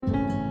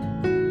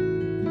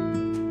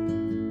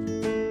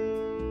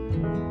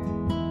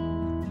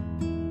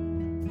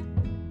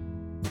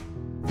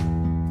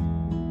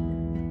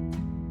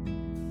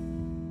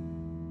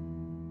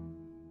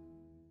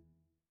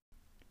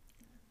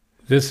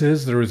This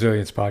is the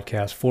Resilience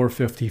Podcast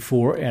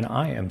 454, and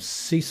I am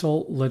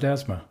Cecil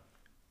Ledesma.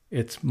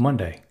 It's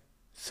Monday,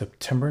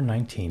 September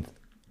 19th.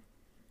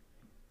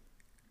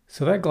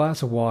 So that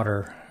glass of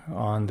water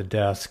on the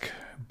desk,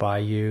 by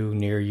you,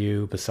 near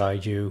you,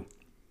 beside you,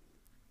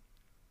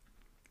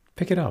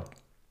 pick it up.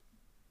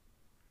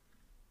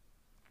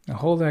 Now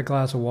hold that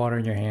glass of water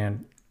in your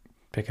hand,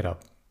 pick it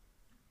up.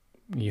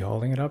 You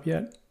holding it up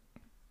yet?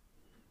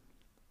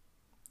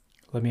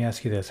 Let me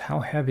ask you this.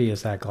 How heavy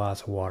is that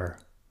glass of water?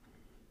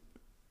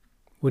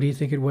 What do you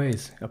think it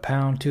weighs? A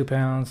pound, 2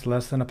 pounds,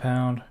 less than a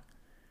pound?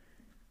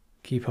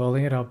 Keep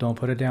holding it up. Don't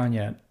put it down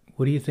yet.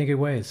 What do you think it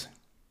weighs?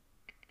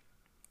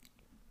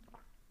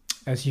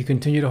 As you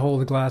continue to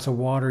hold the glass of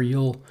water,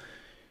 you'll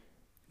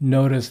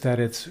notice that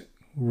its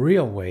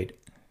real weight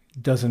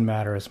doesn't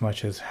matter as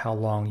much as how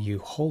long you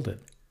hold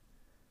it.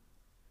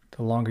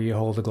 The longer you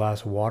hold the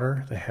glass of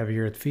water, the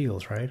heavier it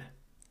feels, right?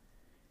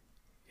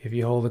 If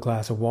you hold a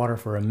glass of water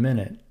for a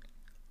minute,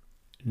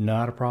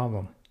 not a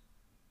problem.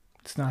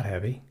 It's not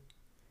heavy.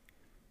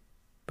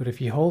 But if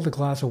you hold a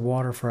glass of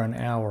water for an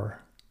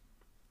hour,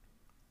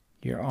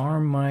 your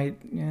arm might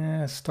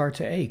start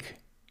to ache.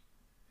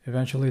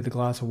 Eventually, the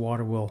glass of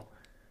water will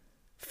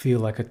feel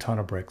like a ton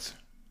of bricks.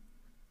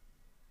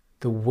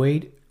 The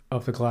weight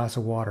of the glass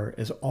of water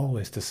is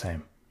always the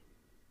same.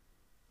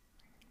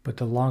 But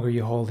the longer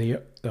you hold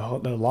the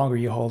longer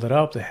you hold it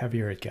up, the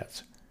heavier it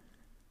gets.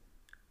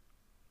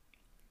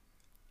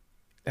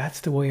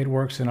 That's the way it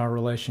works in our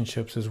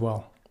relationships as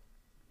well.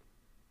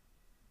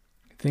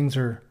 Things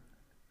are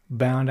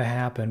bound to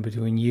happen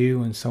between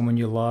you and someone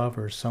you love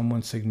or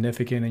someone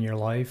significant in your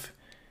life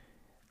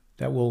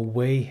that will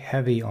weigh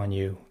heavy on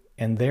you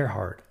and their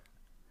heart.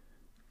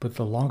 But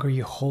the longer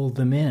you hold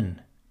them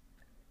in,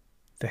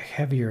 the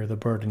heavier the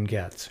burden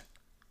gets.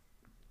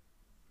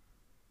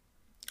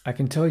 I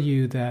can tell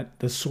you that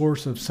the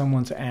source of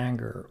someone's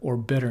anger or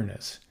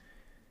bitterness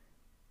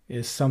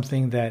is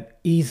something that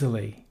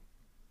easily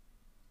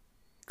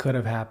could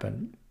have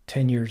happened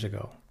 10 years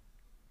ago,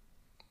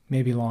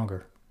 maybe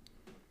longer.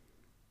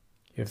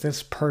 If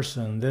this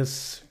person,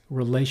 this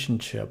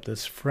relationship,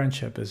 this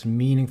friendship is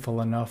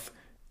meaningful enough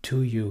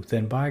to you,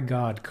 then by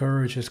God,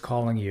 courage is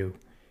calling you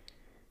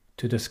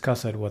to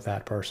discuss it with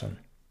that person.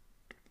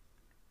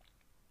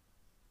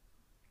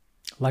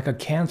 Like a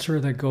cancer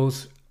that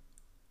goes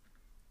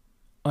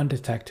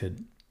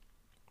undetected.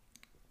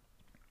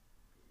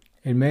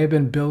 It may have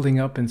been building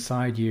up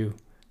inside you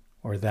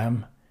or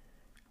them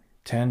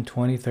 10,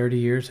 20, 30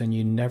 years, and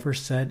you never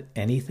said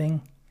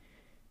anything,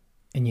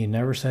 and you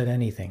never said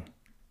anything.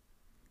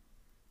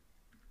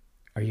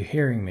 Are you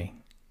hearing me?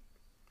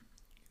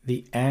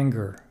 The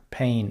anger,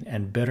 pain,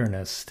 and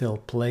bitterness still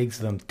plagues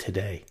them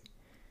today.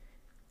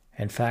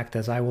 In fact,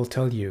 as I will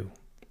tell you,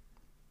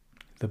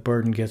 the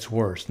burden gets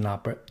worse,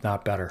 not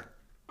better.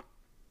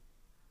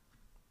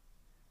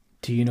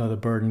 Do you know the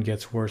burden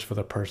gets worse for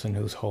the person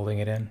who's holding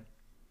it in?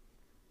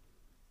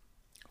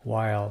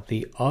 While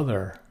the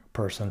other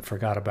person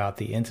forgot about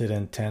the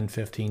incident 10,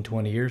 15,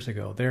 20 years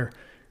ago, they're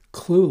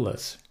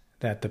clueless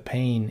that the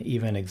pain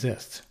even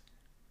exists.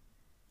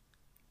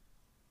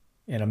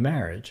 In a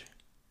marriage,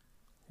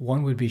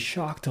 one would be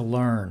shocked to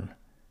learn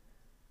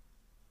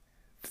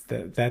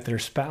that their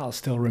spouse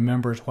still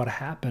remembers what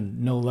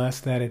happened, no less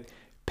that it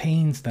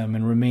pains them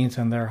and remains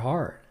in their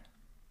heart.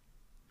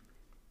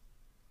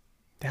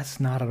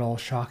 That's not at all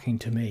shocking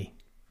to me.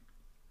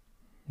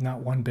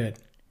 Not one bit.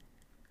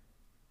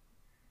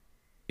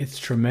 It's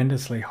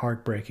tremendously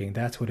heartbreaking.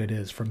 That's what it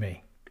is for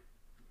me.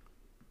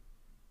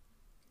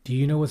 Do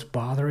you know what's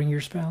bothering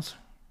your spouse?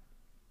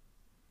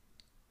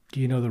 Do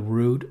you know the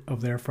root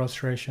of their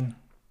frustration?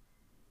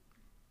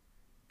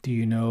 Do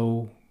you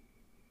know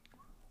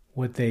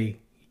what they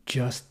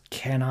just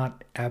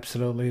cannot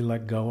absolutely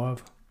let go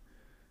of?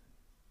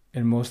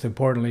 And most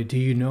importantly, do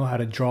you know how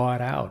to draw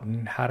it out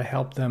and how to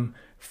help them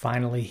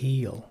finally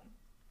heal?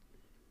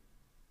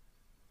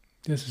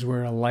 This is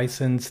where a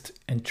licensed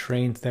and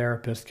trained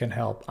therapist can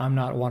help. I'm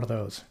not one of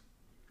those.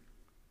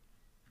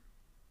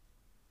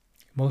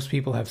 Most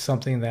people have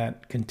something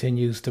that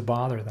continues to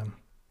bother them.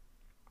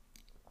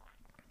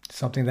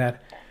 Something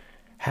that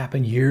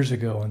happened years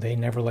ago and they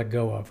never let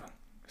go of.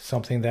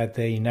 Something that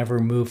they never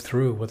moved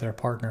through with their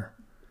partner.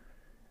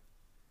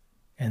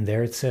 And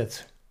there it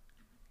sits,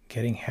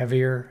 getting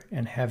heavier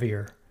and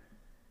heavier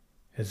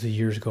as the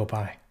years go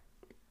by.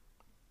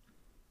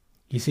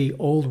 You see,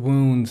 old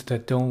wounds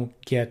that don't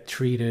get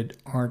treated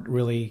aren't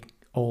really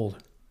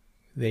old.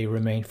 They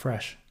remain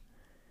fresh.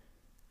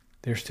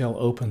 They're still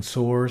open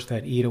sores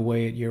that eat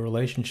away at your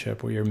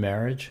relationship or your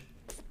marriage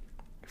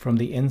from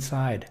the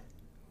inside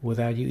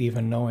without you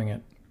even knowing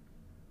it.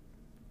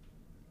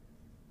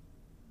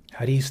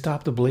 How do you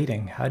stop the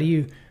bleeding? How do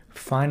you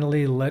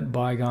finally let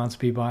bygones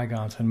be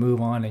bygones and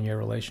move on in your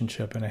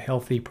relationship in a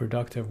healthy,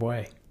 productive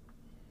way?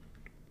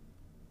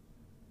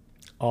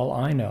 All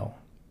I know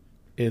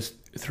is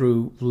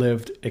through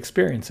lived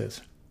experiences.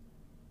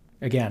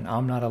 Again,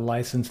 I'm not a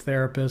licensed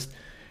therapist,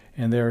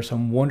 and there are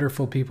some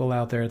wonderful people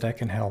out there that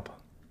can help.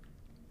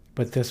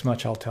 But this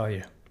much I'll tell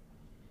you.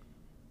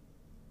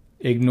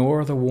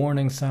 Ignore the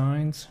warning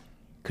signs,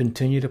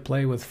 continue to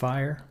play with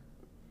fire,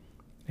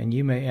 and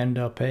you may end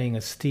up paying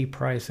a steep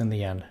price in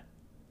the end.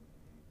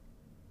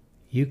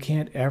 You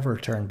can't ever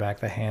turn back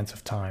the hands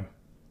of time,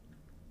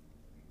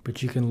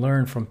 but you can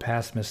learn from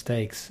past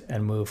mistakes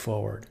and move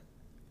forward.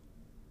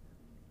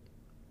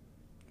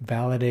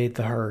 Validate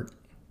the hurt.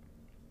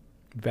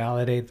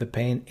 Validate the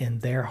pain in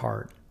their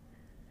heart.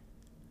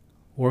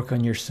 Work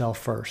on yourself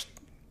first.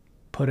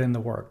 Put in the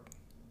work.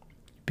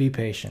 Be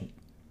patient.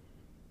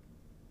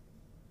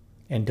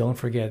 And don't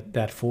forget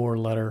that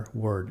 4-letter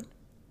word,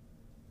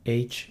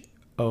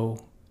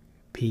 HOPE.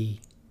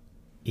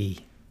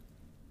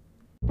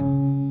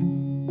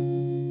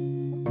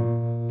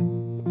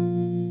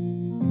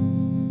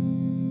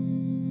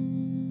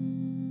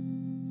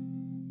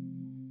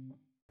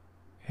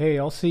 Hey,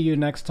 I'll see you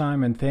next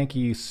time, and thank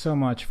you so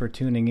much for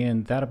tuning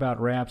in. That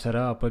about wraps it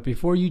up. But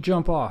before you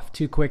jump off,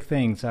 2 quick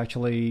things,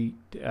 actually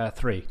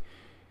 3.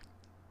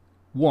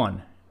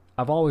 1,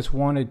 I've always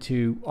wanted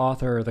to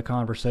author the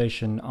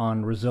conversation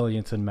on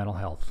resilience and mental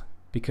health,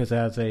 because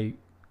as a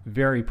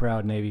very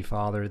proud Navy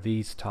father,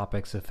 these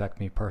topics affect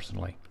me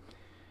personally.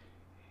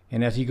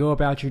 And as you go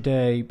about your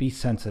day, be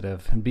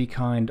sensitive and be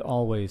kind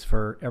always,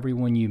 for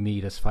everyone you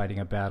meet is fighting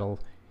a battle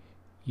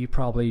you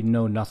probably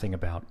know nothing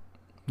about.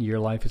 Your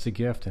life is a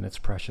gift, and it's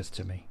precious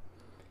to me.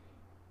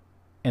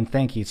 And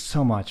thank you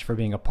so much for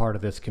being a part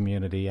of this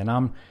community. And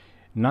I'm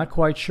not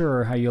quite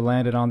sure how you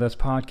landed on this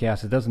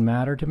podcast. It doesn't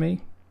matter to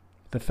me.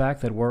 The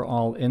fact that we're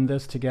all in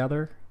this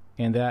together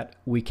and that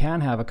we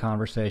can have a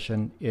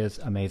conversation is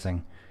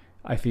amazing.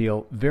 I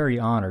feel very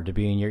honored to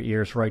be in your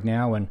ears right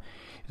now, and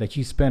that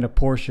you spend a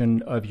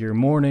portion of your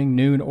morning,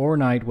 noon, or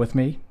night with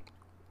me.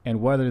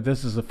 And whether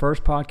this is the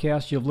first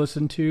podcast you've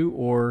listened to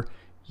or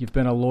you've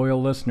been a loyal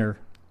listener,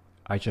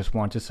 I just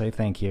want to say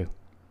thank you.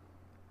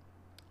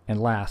 And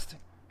last,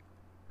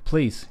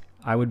 please,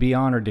 I would be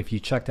honored if you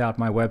checked out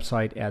my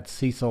website at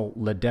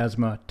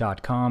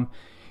cecilledesma.com.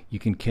 You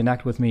can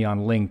connect with me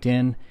on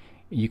LinkedIn.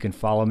 You can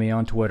follow me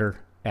on Twitter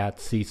at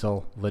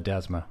Cecil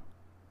Ledesma.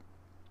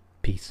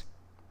 Peace.